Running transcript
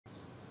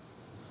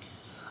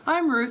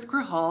I'm Ruth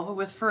Grihalva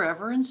with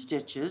Forever in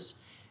Stitches,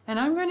 and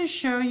I'm going to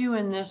show you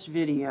in this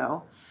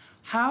video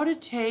how to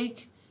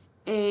take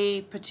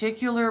a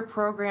particular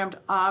programmed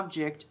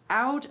object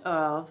out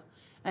of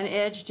an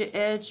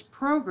edge-to-edge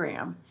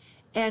program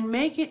and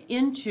make it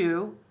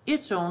into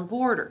its own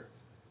border.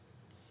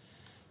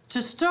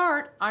 To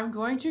start, I'm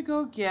going to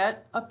go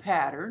get a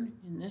pattern.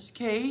 In this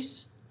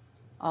case,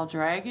 I'll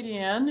drag it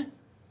in,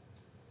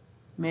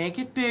 make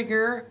it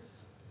bigger,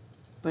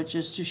 but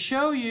just to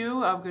show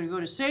you, I'm going to go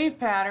to Save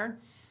Pattern.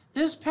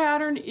 This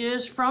pattern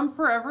is from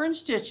Forever in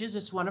Stitches.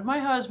 It's one of my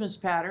husband's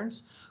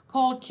patterns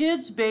called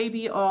Kids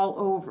Baby All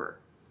Over.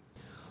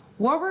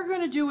 What we're going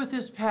to do with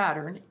this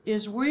pattern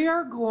is we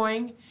are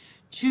going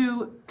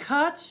to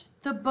cut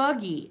the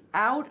buggy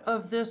out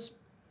of this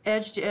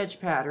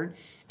edge-to-edge pattern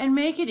and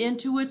make it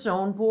into its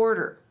own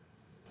border.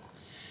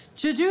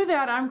 To do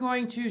that, I'm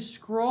going to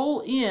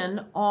scroll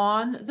in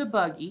on the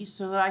buggy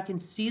so that I can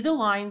see the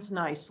lines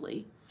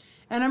nicely.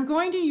 And I'm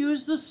going to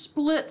use the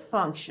split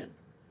function.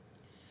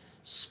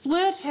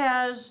 Split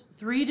has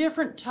 3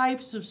 different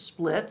types of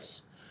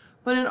splits,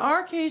 but in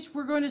our case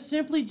we're going to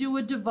simply do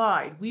a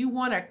divide. We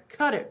want to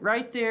cut it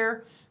right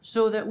there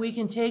so that we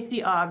can take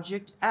the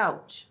object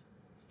out.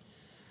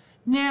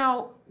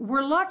 Now,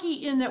 we're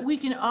lucky in that we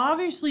can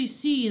obviously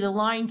see the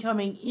line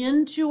coming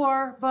into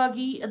our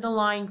buggy and the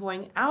line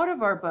going out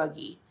of our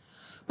buggy,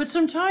 but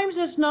sometimes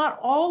it's not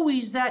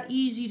always that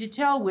easy to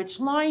tell which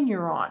line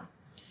you're on.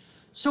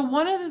 So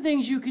one of the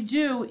things you could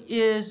do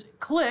is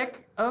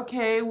click,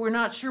 okay, we're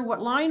not sure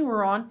what line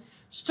we're on,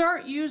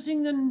 start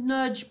using the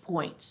nudge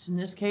points. In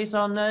this case,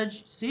 I'll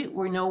nudge, see,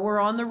 we know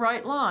we're on the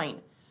right line,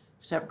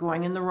 except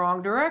going in the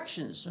wrong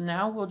direction. So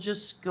now we'll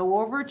just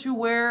go over to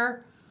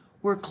where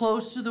we're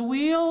close to the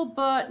wheel,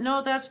 but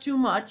no, that's too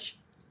much.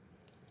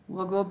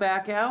 We'll go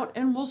back out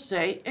and we'll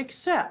say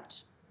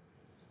accept.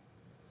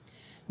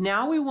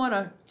 Now we want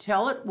to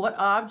tell it what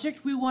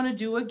object we want to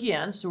do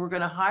again, so we're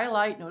going to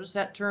highlight, notice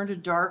that turned to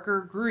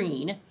darker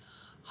green,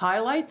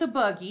 highlight the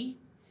buggy,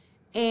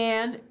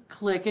 and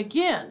click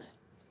again.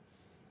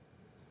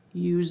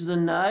 Use the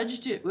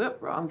nudge to,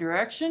 wrong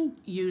direction,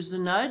 use the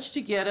nudge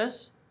to get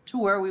us to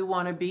where we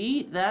want to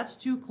be. That's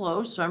too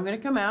close, so I'm going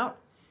to come out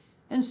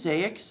and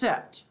say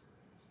accept.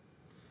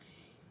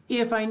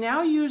 If I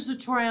now use the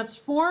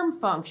transform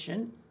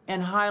function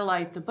and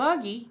highlight the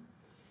buggy,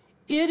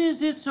 it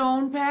is its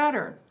own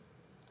pattern,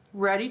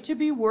 ready to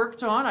be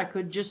worked on. I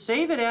could just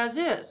save it as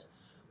is,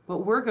 but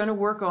we're going to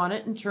work on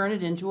it and turn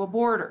it into a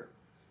border.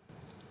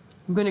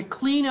 I'm going to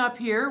clean up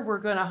here. We're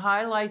going to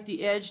highlight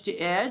the edge to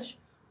edge,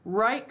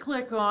 right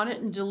click on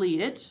it and delete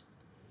it.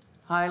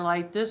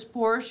 Highlight this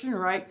portion,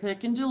 right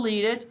click and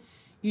delete it.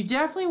 You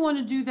definitely want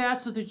to do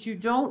that so that you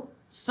don't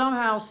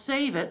somehow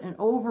save it and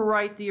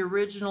overwrite the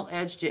original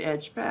edge to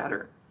edge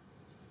pattern.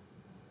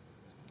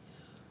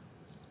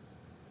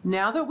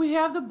 Now that we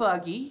have the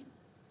buggy,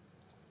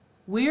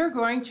 we are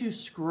going to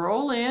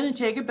scroll in and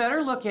take a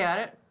better look at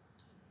it.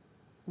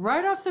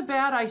 Right off the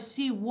bat, I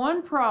see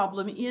one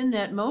problem in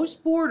that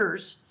most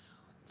borders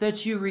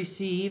that you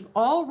receive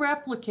all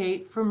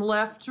replicate from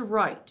left to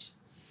right.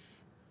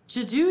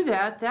 To do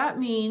that, that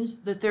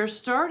means that their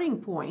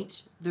starting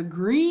point, the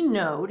green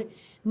node,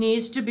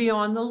 needs to be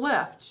on the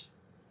left.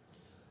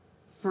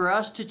 For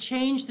us to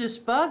change this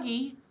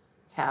buggy,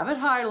 have it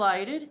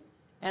highlighted,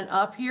 and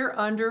up here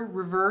under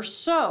reverse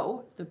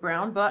sew, the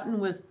brown button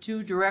with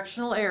 2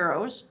 directional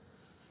arrows,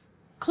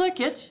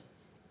 click it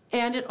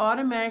and it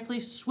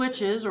automatically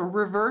switches or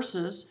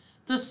reverses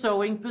the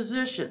sewing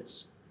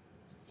positions.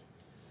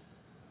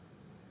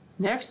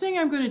 Next thing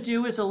I'm going to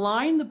do is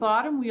align the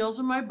bottom wheels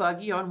of my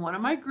buggy on one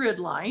of my grid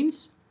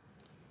lines.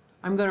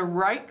 I'm going to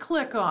right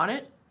click on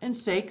it and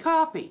say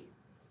copy.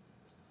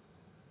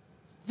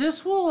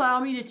 This will allow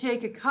me to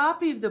take a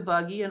copy of the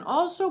buggy and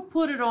also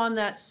put it on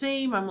that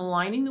same, I'm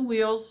aligning the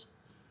wheels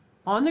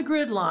on the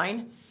grid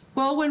line.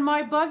 Well, when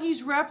my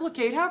buggies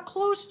replicate, how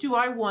close do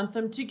I want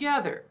them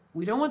together?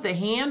 We don't want the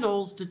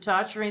handles to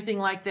touch or anything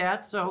like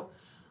that, so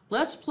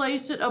let's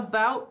place it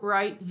about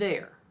right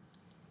there.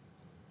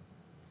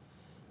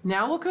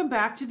 Now we'll come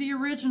back to the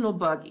original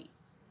buggy.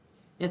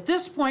 At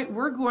this point,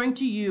 we're going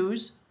to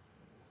use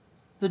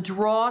the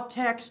Draw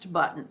Text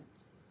button.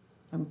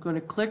 I'm going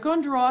to click on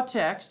Draw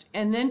Text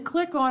and then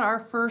click on our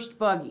first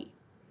buggy.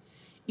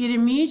 It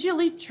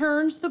immediately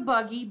turns the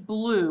buggy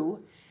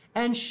blue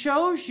and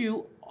shows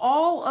you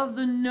all of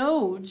the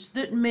nodes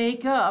that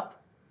make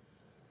up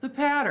the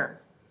pattern.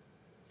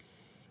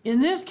 In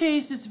this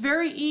case, it's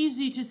very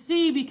easy to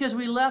see because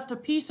we left a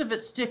piece of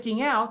it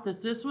sticking out,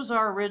 that this was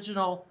our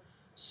original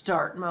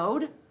start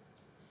mode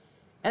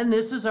and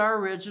this is our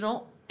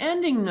original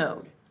ending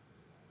node.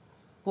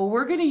 Well,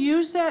 we're going to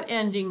use that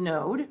ending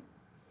node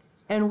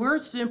and we're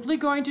simply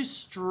going to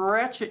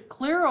stretch it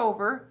clear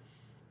over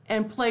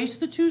and place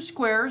the 2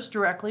 squares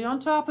directly on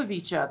top of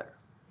each other.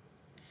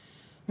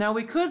 Now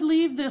we could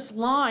leave this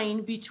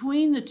line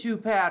between the 2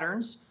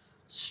 patterns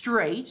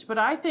straight, but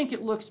I think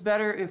it looks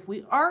better if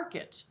we arc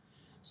it.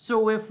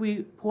 So if we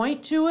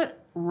point to it,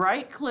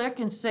 right click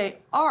and say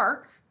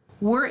arc,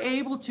 we're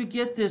able to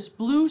get this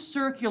blue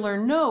circular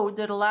node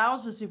that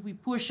allows us, if we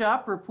push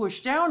up or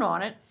push down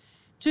on it,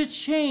 to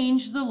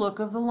change the look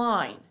of the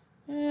line.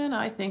 And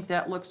I think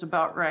that looks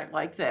about right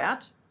like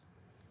that.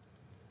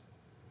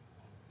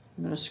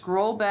 I'm going to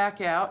scroll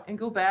back out and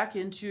go back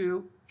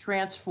into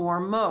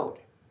transform mode.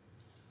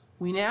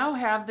 We now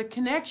have the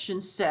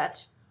connection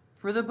set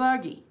for the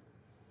buggy.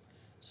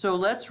 So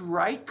let's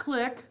right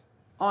click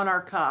on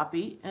our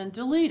copy and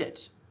delete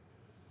it.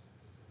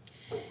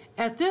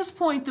 At this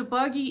point, the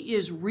buggy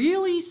is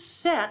really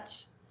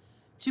set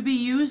to be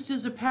used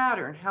as a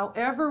pattern.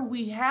 However,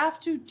 we have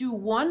to do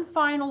one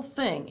final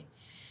thing,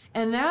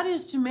 and that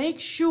is to make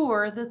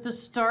sure that the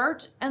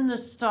start and the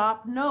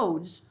stop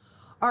nodes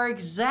are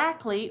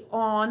exactly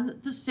on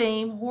the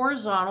same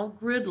horizontal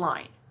grid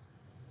line.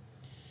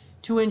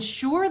 To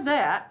ensure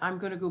that, I'm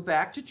going to go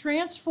back to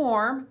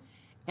transform,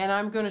 and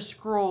I'm going to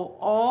scroll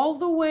all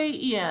the way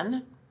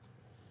in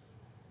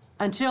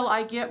until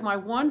I get my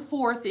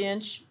 1/4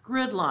 inch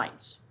grid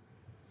lines.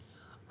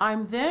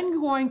 I'm then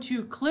going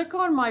to click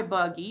on my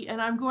buggy and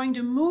I'm going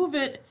to move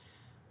it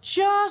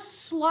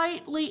just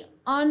slightly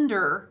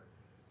under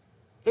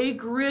a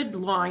grid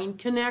line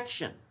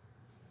connection.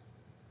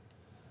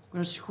 I'm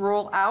going to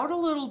scroll out a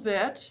little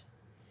bit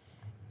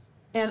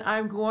and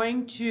I'm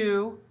going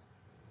to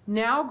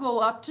now go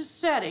up to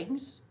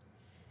settings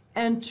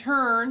and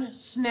turn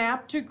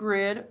snap to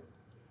grid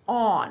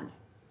on.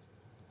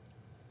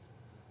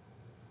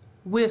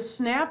 With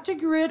snap to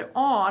grid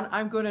on,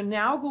 I'm going to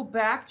now go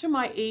back to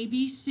my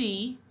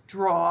ABC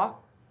draw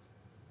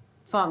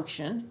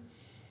function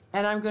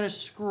and I'm going to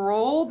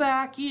scroll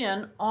back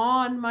in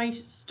on my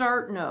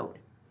start node.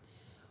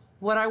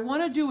 What I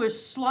want to do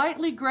is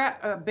slightly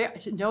grab,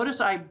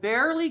 notice I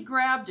barely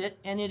grabbed it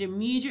and it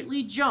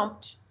immediately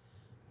jumped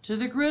to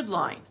the grid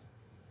line.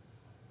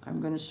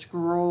 I'm going to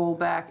scroll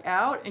back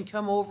out and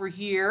come over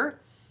here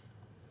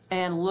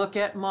and look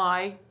at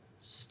my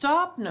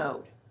stop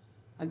node.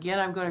 Again,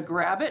 I'm going to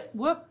grab it,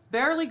 whoop,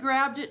 barely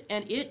grabbed it,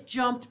 and it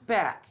jumped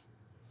back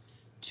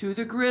to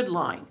the grid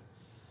line.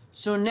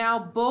 So now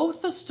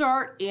both the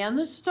start and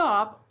the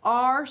stop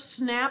are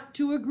snapped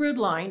to a grid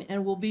line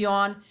and will be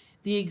on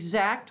the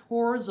exact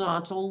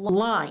horizontal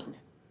line.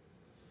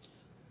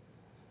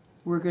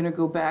 We're going to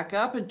go back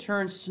up and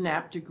turn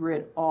snap to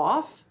grid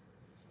off.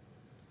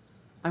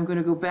 I'm going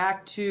to go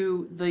back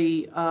to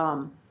the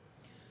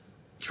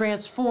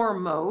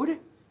transform mode,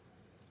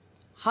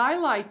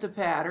 highlight the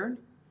pattern,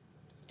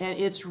 and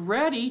it's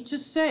ready to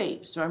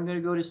save. So I'm going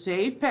to go to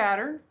save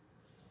pattern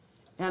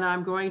and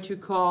I'm going to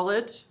call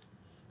it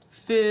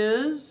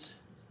Fizz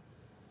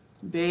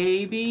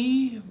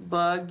Baby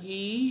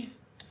Buggy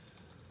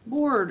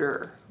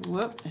Border.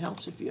 Whoop,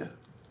 helps if you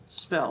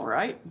spell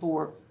right.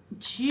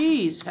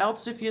 Geez,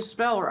 helps if you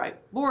spell right.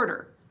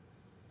 Border.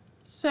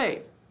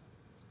 Save.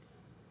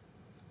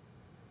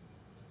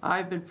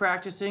 I've been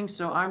practicing,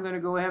 so I'm going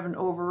to go ahead and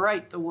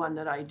overwrite the one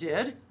that I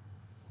did.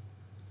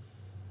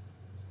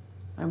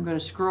 I'm going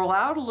to scroll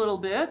out a little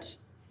bit,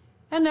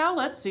 and now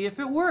let's see if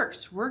it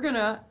works. We're going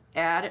to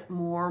add it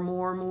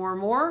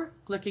more,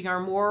 clicking our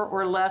more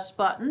or less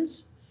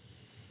buttons.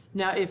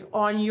 Now, if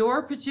on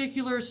your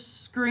particular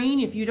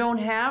screen, if you don't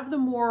have the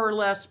more or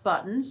less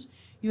buttons,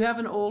 you have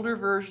an older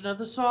version of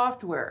the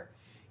software.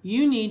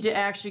 You need to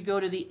actually go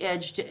to the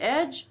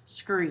edge-to-edge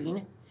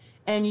screen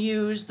and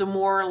use the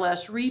more or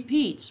less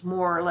repeats,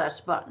 more or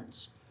less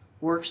buttons.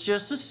 Works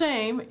just the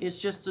same, it's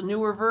just the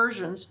newer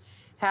versions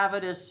have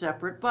it as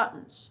separate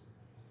buttons.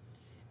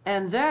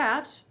 And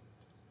that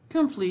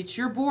completes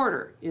your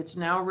border. It's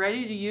now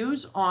ready to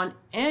use on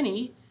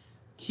any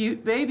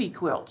cute baby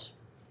quilt.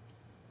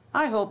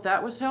 I hope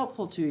that was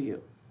helpful to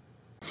you.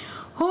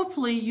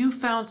 Hopefully you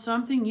found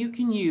something you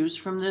can use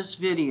from this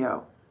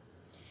video.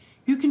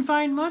 You can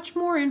find much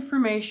more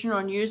information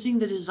on using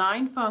the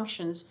design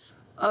functions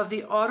of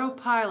the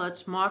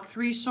AutoPilot's Mach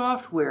 3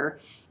 software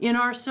in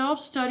our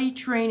self-study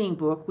training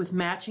book with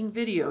matching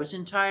videos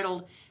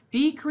entitled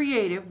Be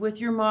Creative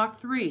with Your Mach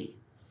 3.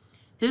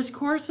 This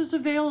course is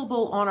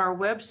available on our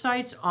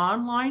website's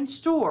online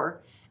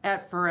store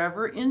at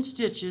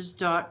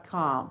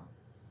foreverinstitches.com.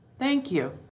 Thank you.